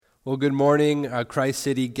Well, good morning, Christ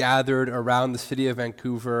City gathered around the city of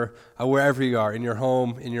Vancouver, wherever you are, in your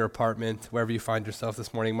home, in your apartment, wherever you find yourself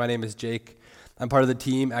this morning. My name is Jake. I'm part of the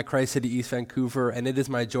team at Christ City East Vancouver, and it is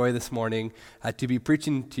my joy this morning to be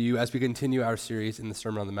preaching to you as we continue our series in the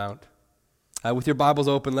Sermon on the Mount. With your Bibles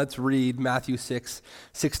open, let's read Matthew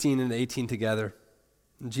 6:16 and 18 together.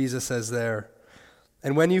 And Jesus says there,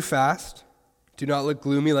 "And when you fast, do not look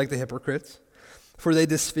gloomy like the hypocrites, for they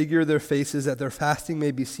disfigure their faces that their fasting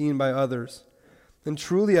may be seen by others. And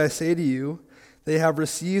truly I say to you, they have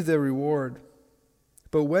received their reward.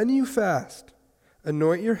 But when you fast,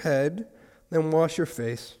 anoint your head and wash your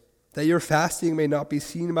face, that your fasting may not be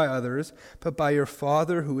seen by others, but by your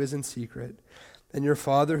Father who is in secret. And your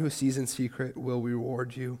Father who sees in secret will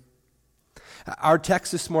reward you." Our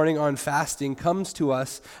text this morning on fasting comes to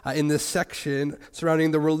us in this section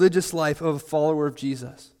surrounding the religious life of a follower of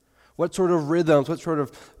Jesus. What sort of rhythms, what sort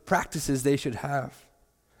of practices they should have.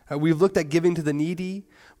 We've looked at giving to the needy,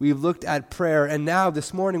 we've looked at prayer, and now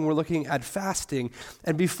this morning we're looking at fasting.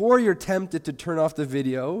 And before you're tempted to turn off the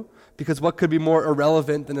video, because what could be more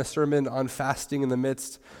irrelevant than a sermon on fasting in the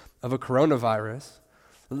midst of a coronavirus,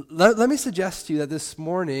 let me suggest to you that this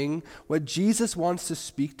morning what Jesus wants to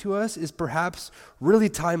speak to us is perhaps really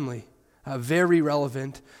timely, very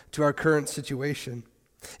relevant to our current situation.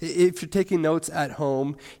 If you're taking notes at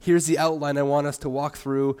home, here's the outline I want us to walk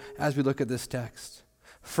through as we look at this text.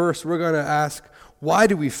 First, we're going to ask, why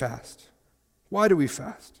do we fast? Why do we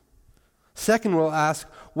fast? Second, we'll ask,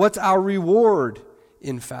 what's our reward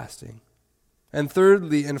in fasting? And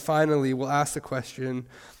thirdly and finally, we'll ask the question,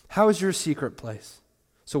 how is your secret place?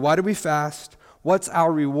 So why do we fast? What's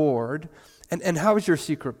our reward? And how is your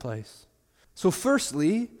secret place? So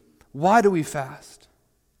firstly, why do we fast?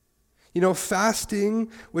 You know,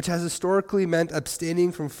 fasting, which has historically meant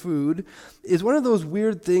abstaining from food, is one of those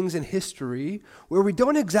weird things in history where we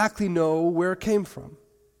don't exactly know where it came from.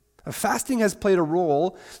 Fasting has played a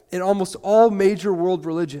role in almost all major world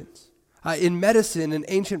religions. In medicine and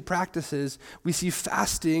ancient practices, we see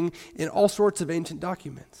fasting in all sorts of ancient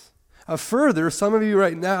documents. Further, some of you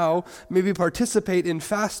right now maybe participate in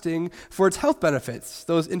fasting for its health benefits,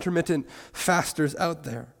 those intermittent fasters out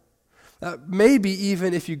there. Maybe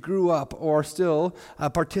even if you grew up or still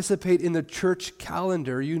participate in the church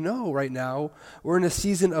calendar, you know right now we're in a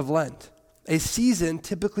season of Lent, a season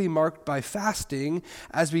typically marked by fasting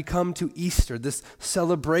as we come to Easter, this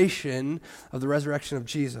celebration of the resurrection of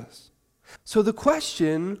Jesus. So the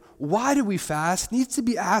question, why do we fast, needs to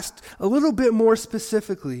be asked a little bit more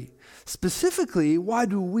specifically. Specifically, why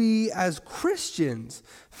do we as Christians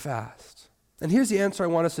fast? And here's the answer I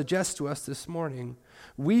want to suggest to us this morning.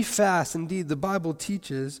 We fast, indeed, the Bible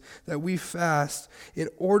teaches that we fast in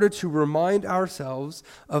order to remind ourselves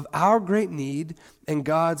of our great need and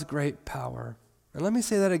God's great power. And let me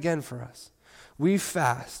say that again for us. We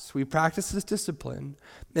fast, we practice this discipline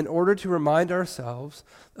in order to remind ourselves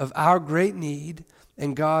of our great need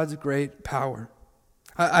and God's great power.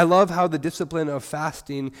 I love how the discipline of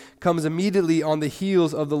fasting comes immediately on the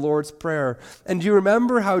heels of the Lord's Prayer. And do you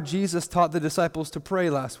remember how Jesus taught the disciples to pray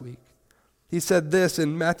last week? He said this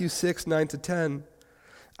in Matthew 6:9-10,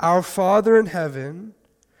 "Our Father in heaven,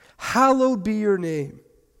 hallowed be your name.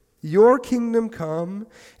 Your kingdom come,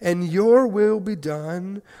 and your will be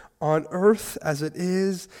done on earth as it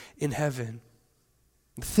is in heaven."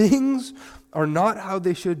 Things are not how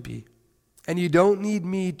they should be, and you don't need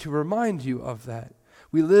me to remind you of that.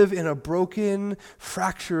 We live in a broken,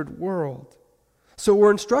 fractured world. So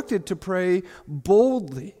we're instructed to pray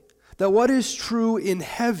boldly that what is true in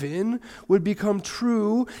heaven would become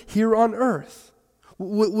true here on earth,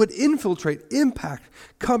 would infiltrate, impact,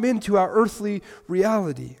 come into our earthly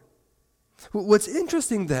reality. What's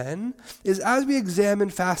interesting then is as we examine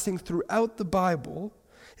fasting throughout the Bible,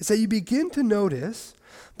 is that you begin to notice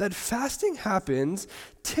that fasting happens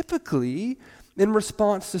typically in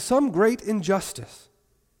response to some great injustice,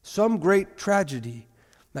 some great tragedy,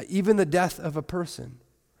 even the death of a person.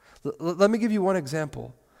 Let me give you one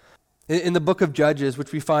example. In the book of Judges,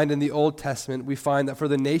 which we find in the Old Testament, we find that for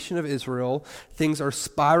the nation of Israel, things are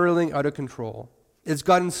spiraling out of control. It's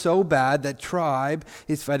gotten so bad that tribe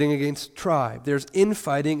is fighting against tribe. There's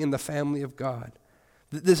infighting in the family of God.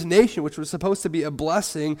 This nation, which was supposed to be a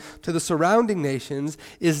blessing to the surrounding nations,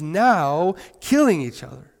 is now killing each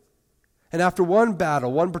other. And after one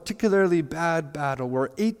battle, one particularly bad battle, where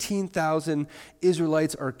 18,000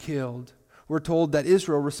 Israelites are killed, we're told that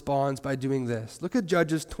Israel responds by doing this. Look at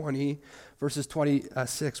Judges 20, verses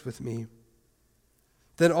 26 with me.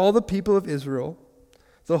 "Then all the people of Israel,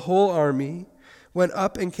 the whole army, went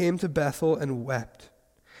up and came to Bethel and wept.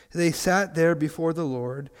 They sat there before the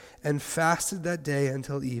Lord and fasted that day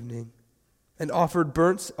until evening, and offered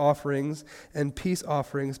burnt offerings and peace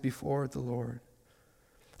offerings before the Lord.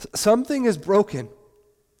 Something is broken.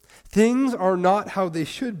 Things are not how they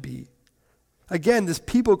should be. Again, this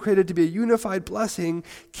people created to be a unified blessing,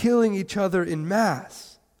 killing each other in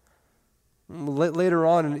mass. Later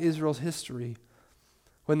on in Israel's history,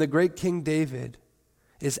 when the great King David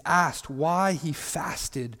is asked why he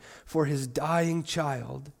fasted for his dying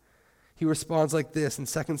child, he responds like this in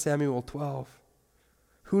 2 Samuel 12.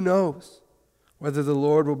 Who knows whether the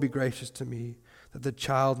Lord will be gracious to me that the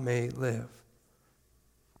child may live?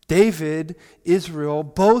 David, Israel,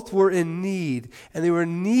 both were in need, and they were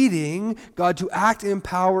needing God to act in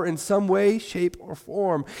power in some way, shape, or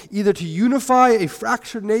form, either to unify a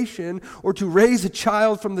fractured nation or to raise a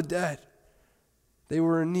child from the dead. They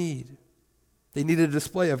were in need. They needed a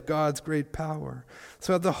display of God's great power.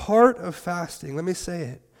 So at the heart of fasting, let me say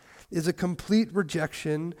it, is a complete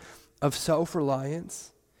rejection of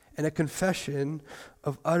self-reliance and a confession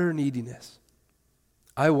of utter neediness.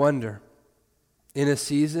 I wonder, in a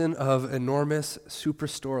season of enormous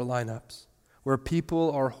superstore lineups, where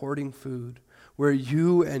people are hoarding food, where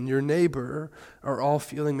you and your neighbor are all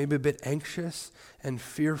feeling maybe a bit anxious and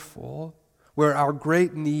fearful, where our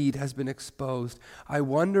great need has been exposed, I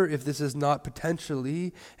wonder if this is not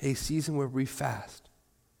potentially a season where we fast.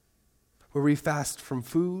 Where we fast from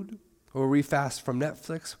food, where we fast from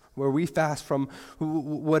Netflix, where we fast from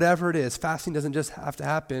whatever it is. Fasting doesn't just have to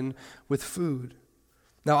happen with food.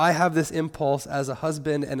 Now, I have this impulse as a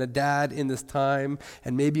husband and a dad in this time,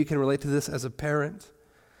 and maybe you can relate to this as a parent,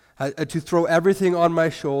 to throw everything on my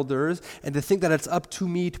shoulders and to think that it's up to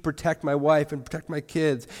me to protect my wife and protect my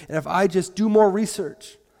kids. And if I just do more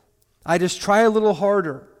research, I just try a little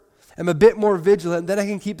harder, I'm a bit more vigilant, then I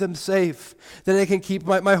can keep them safe. Then I can keep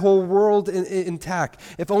my whole world intact.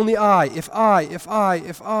 If only if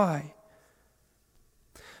I.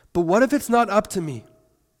 But what if it's not up to me?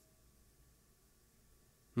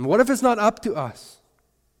 And what if it's not up to us?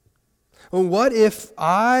 And what if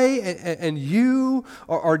I and you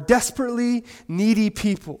are desperately needy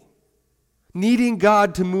people, needing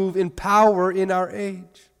God to move in power in our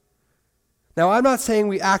age? Now, I'm not saying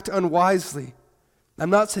we act unwisely. I'm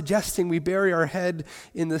not suggesting we bury our head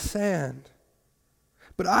in the sand.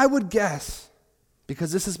 But I would guess,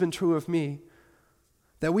 because this has been true of me,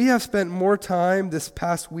 that we have spent more time this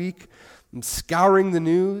past week scouring the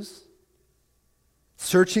news,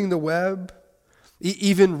 searching the web,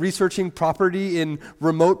 even researching property in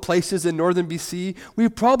remote places in northern BC.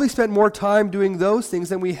 We've probably spent more time doing those things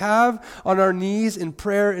than we have on our knees in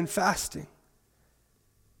prayer and fasting.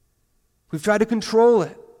 We've tried to control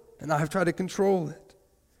it, and I've tried to control it.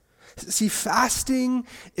 See, fasting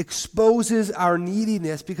exposes our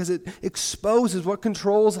neediness because it exposes what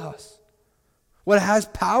controls us, what has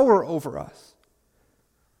power over us.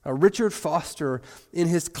 Richard Foster, in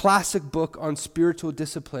his classic book on spiritual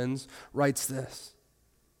disciplines, writes this: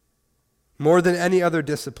 more than any other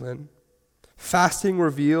discipline, fasting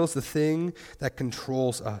reveals the thing that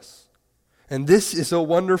controls us. And this is a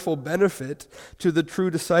wonderful benefit to the true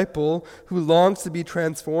disciple who longs to be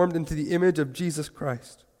transformed into the image of Jesus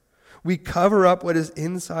Christ. We cover up what is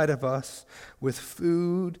inside of us with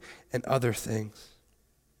food and other things.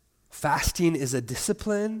 Fasting is a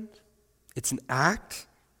discipline. It's an act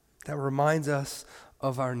that reminds us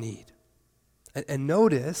of our need. And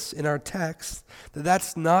notice in our text that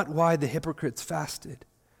that's not why the hypocrites fasted.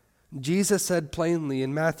 Jesus said plainly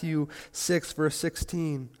in Matthew 6, verse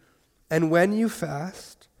 16, "And when you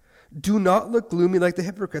fast, do not look gloomy like the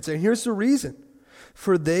hypocrites." And here's the reason.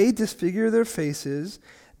 "For they disfigure their faces,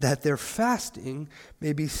 that their fasting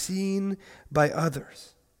may be seen by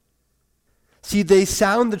others." See, they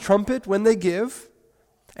sound the trumpet when they give,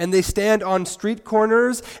 and they stand on street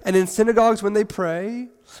corners and in synagogues when they pray.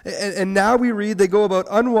 And now we read they go about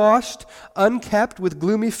unwashed, unkept, with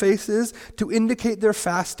gloomy faces to indicate their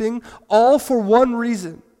fasting, all for one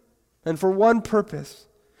reason and for one purpose: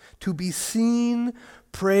 to be seen,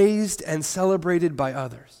 praised, and celebrated by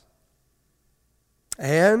others.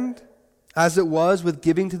 And as it was with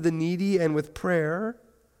giving to the needy and with prayer,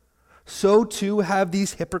 so too have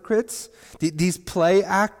these hypocrites, these play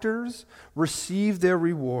actors, received their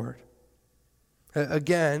reward.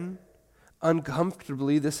 Again,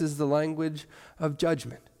 uncomfortably, this is the language of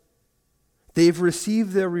judgment. They've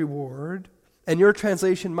received their reward, and your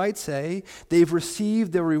translation might say they've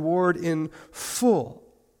received their reward in full,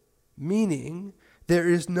 meaning there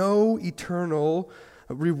is no eternal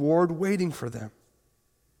reward waiting for them.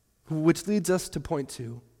 Which leads us to point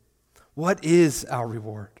two. What is our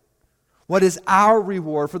reward? What is our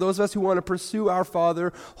reward? For those of us who want to pursue our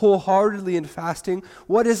Father wholeheartedly in fasting,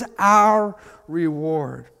 what is our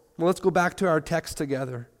reward? Well, let's go back to our text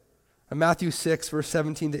together. Matthew 6, verse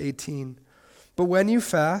 17 to 18. But when you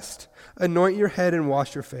fast, anoint your head and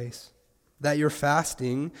wash your face, that your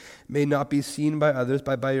fasting may not be seen by others,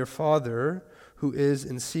 but by your Father who is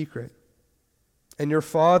in secret. And your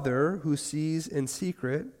Father who sees in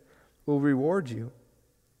secret will reward you.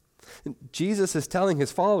 Jesus is telling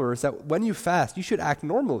his followers that when you fast, you should act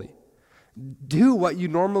normally. Do what you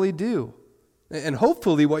normally do. And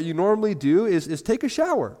hopefully what you normally do is take a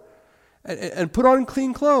shower and put on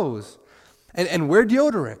clean clothes and wear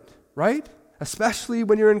deodorant, right? Especially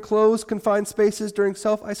when you're in closed, confined spaces during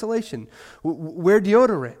self-isolation. Wear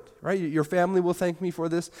deodorant, right? Your family will thank me for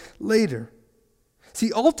this later.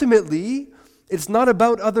 See, ultimately, it's not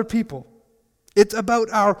about other people. It's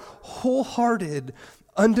about our wholehearted,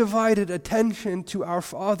 undivided attention to our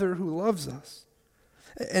Father who loves us.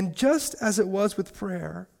 And just as it was with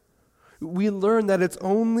prayer, we learn that it's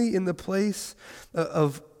only in the place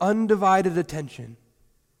of undivided attention,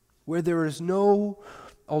 where there is no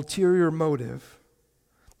ulterior motive,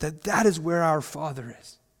 that is where our Father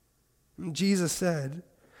is. And Jesus said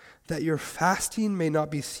that your fasting may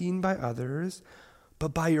not be seen by others,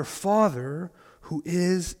 but by your Father who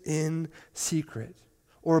is in secret,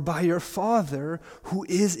 or by your Father who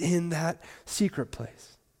is in that secret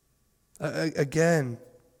place. Again,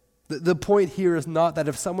 the point here is not that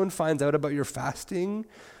if someone finds out about your fasting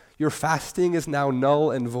is now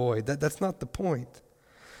null and void. That's not the point.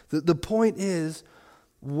 The point is,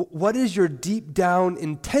 what is your deep down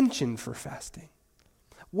intention for fasting?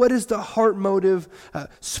 What is the heart motive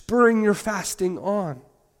spurring your fasting on?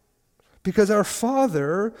 Because our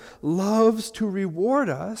Father loves to reward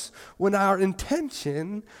us when our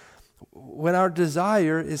intention, when our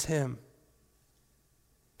desire is Him.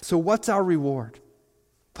 So what's our reward?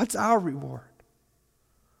 What's our reward?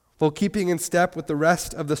 Well, keeping in step with the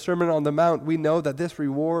rest of the Sermon on the Mount, we know that this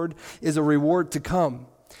reward is a reward to come.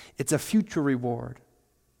 It's a future reward.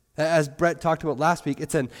 As Brett talked about last week,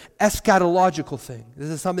 it's an eschatological thing.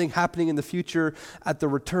 This is something happening in the future at the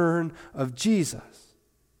return of Jesus.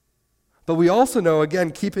 But we also know,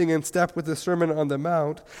 again, keeping in step with the Sermon on the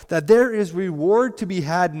Mount, that there is reward to be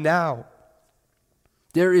had now.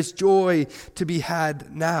 There is joy to be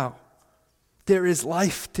had now. There is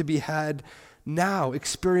life to be had now,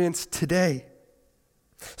 experienced today.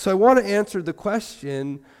 So I want to answer the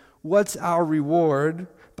question, what's our reward,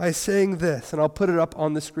 by saying this, and I'll put it up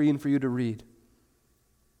on the screen for you to read.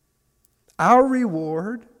 Our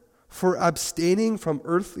reward for abstaining from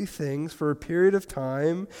earthly things for a period of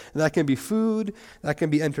time, and that can be food, that can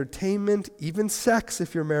be entertainment, even sex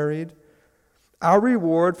if you're married. Our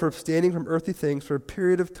reward for abstaining from earthly things for a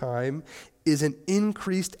period of time is an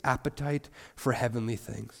increased appetite for heavenly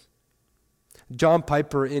things. John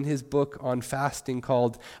Piper, in his book on fasting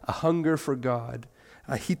called A Hunger for God,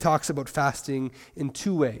 he talks about fasting in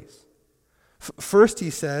two ways. First, he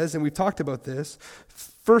says, and we've talked about this,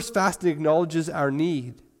 first fasting acknowledges our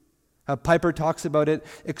need. Piper talks about it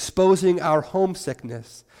exposing our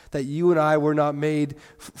homesickness, that you and I were not made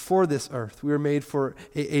for this earth. We were made for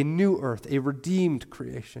a new earth, a redeemed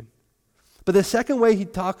creation. But the second way he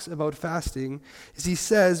talks about fasting is he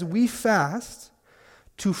says we fast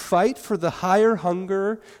to fight for the higher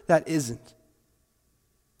hunger that isn't.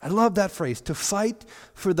 I love that phrase, to fight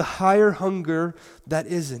for the higher hunger that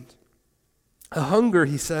isn't. A hunger,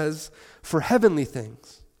 he says, for heavenly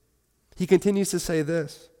things. He continues to say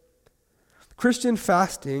this. Christian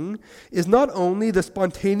fasting is not only the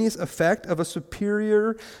spontaneous effect of a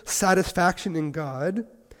superior satisfaction in God,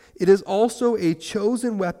 it is also a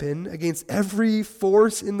chosen weapon against every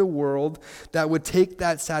force in the world that would take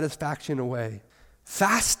that satisfaction away.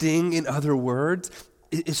 Fasting, in other words,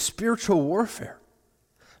 is spiritual warfare.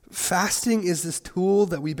 Fasting is this tool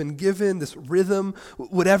that we've been given, this rhythm,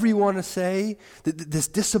 whatever you want to say, this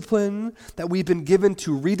discipline that we've been given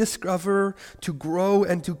to rediscover, to grow,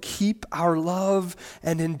 and to keep our love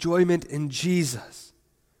and enjoyment in Jesus.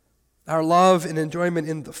 Our love and enjoyment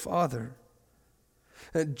in the Father.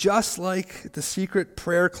 Just like the secret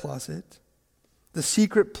prayer closet, the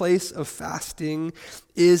secret place of fasting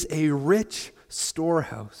is a rich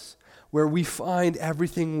storehouse where we find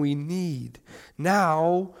everything we need,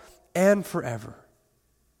 now and forever.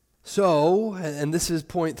 So, and this is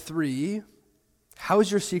point 3,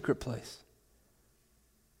 how's your secret place?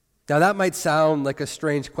 Now that might sound like a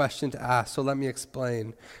strange question to ask, so let me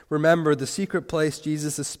explain. Remember, the secret place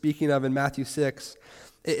Jesus is speaking of in Matthew 6,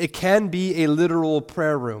 it can be a literal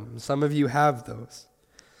prayer room. Some of you have those.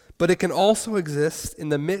 But it can also exist in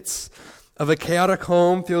the midst of a chaotic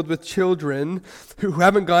home filled with children who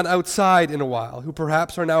haven't gone outside in a while, who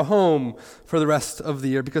perhaps are now home for the rest of the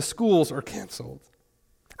year because schools are canceled.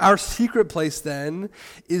 Our secret place then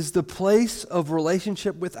is the place of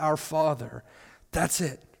relationship with our Father. That's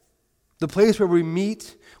it. The place where we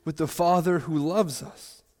meet with the Father who loves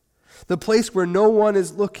us. The place where no one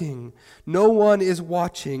is looking, no one is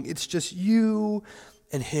watching. It's just you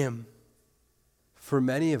and Him. For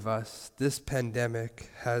many of us, this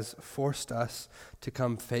pandemic has forced us to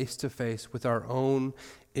come face to face with our own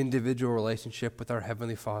individual relationship with our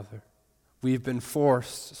Heavenly Father. We've been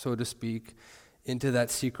forced, so to speak, into that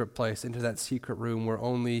secret place, into that secret room where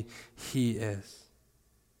only He is.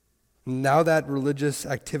 Now that religious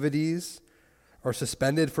activities are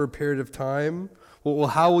suspended for a period of time, well,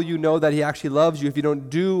 how will you know that He actually loves you if you don't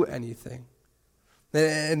do anything?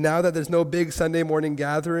 And now that there's no big Sunday morning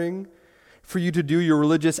gathering for you to do your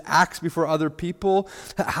religious acts before other people,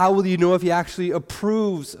 how will you know if He actually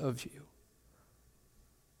approves of you?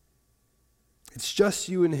 It's just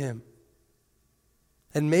you and Him.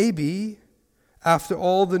 And maybe after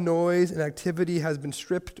all the noise and activity has been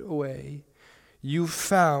stripped away, you've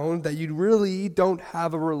found that you really don't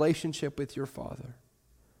have a relationship with your Father.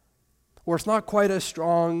 Or it's not quite as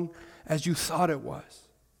strong as you thought it was.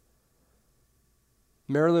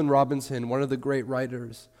 Marilyn Robinson, one of the great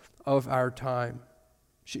writers of our time,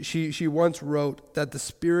 she once wrote that the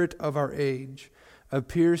spirit of our age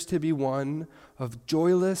appears to be one of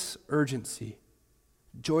joyless urgency.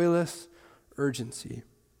 Joyless urgency.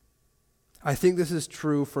 I think this is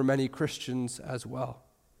true for many Christians as well.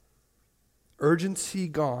 Urgency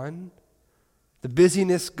gone, the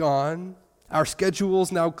busyness gone, our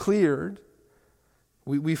schedules now cleared.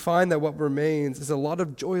 We find that what remains is a lot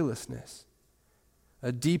of joylessness,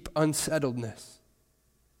 a deep unsettledness.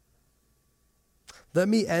 Let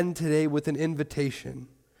me end today with an invitation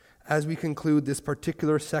as we conclude this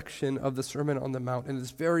particular section of the Sermon on the Mount, and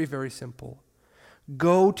it's very, very simple.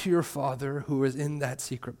 Go to your Father who is in that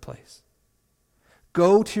secret place.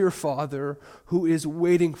 Go to your Father who is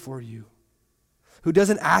waiting for you, who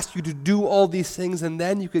doesn't ask you to do all these things and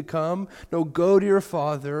then you could come. No, go to your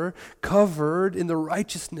Father covered in the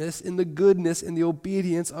righteousness, in the goodness, in the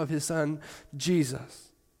obedience of His Son, Jesus.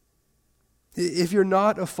 If you're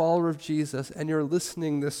not a follower of Jesus and you're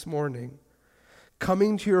listening this morning,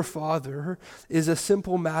 coming to your Father is a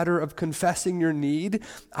simple matter of confessing your need.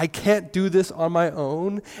 I can't do this on my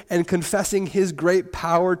own, and confessing His great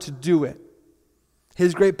power to do it.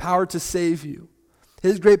 His great power to save you.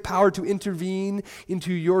 His great power to intervene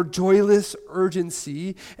into your joyless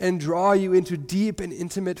urgency and draw you into deep and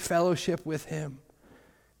intimate fellowship with Him.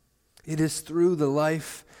 It is through the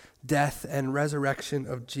life, death, and resurrection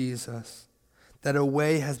of Jesus that a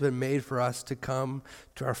way has been made for us to come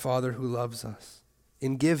to our Father who loves us,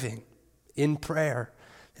 in giving, in prayer,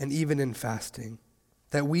 and even in fasting,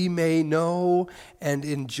 that we may know and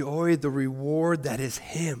enjoy the reward that is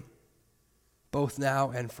Him, both now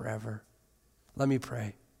and forever. Let me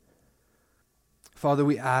pray. Father,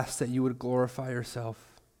 we ask that you would glorify yourself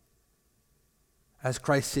as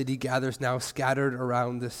Christ City gathers now scattered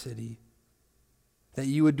around the city, that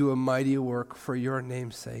you would do a mighty work for your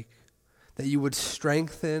name's sake, that you would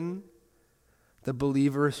strengthen the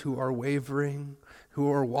believers who are wavering, who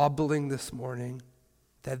are wobbling this morning,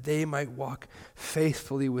 that they might walk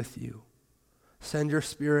faithfully with you. Send your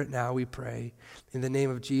Spirit now, we pray. In the name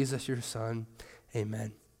of Jesus, your Son,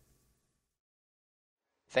 amen.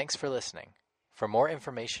 Thanks for listening. For more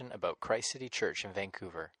information about Christ City Church in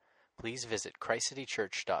Vancouver, please visit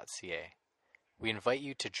christcitychurch.ca. We invite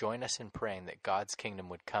you to join us in praying that God's kingdom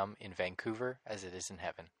would come in Vancouver as it is in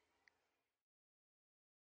heaven.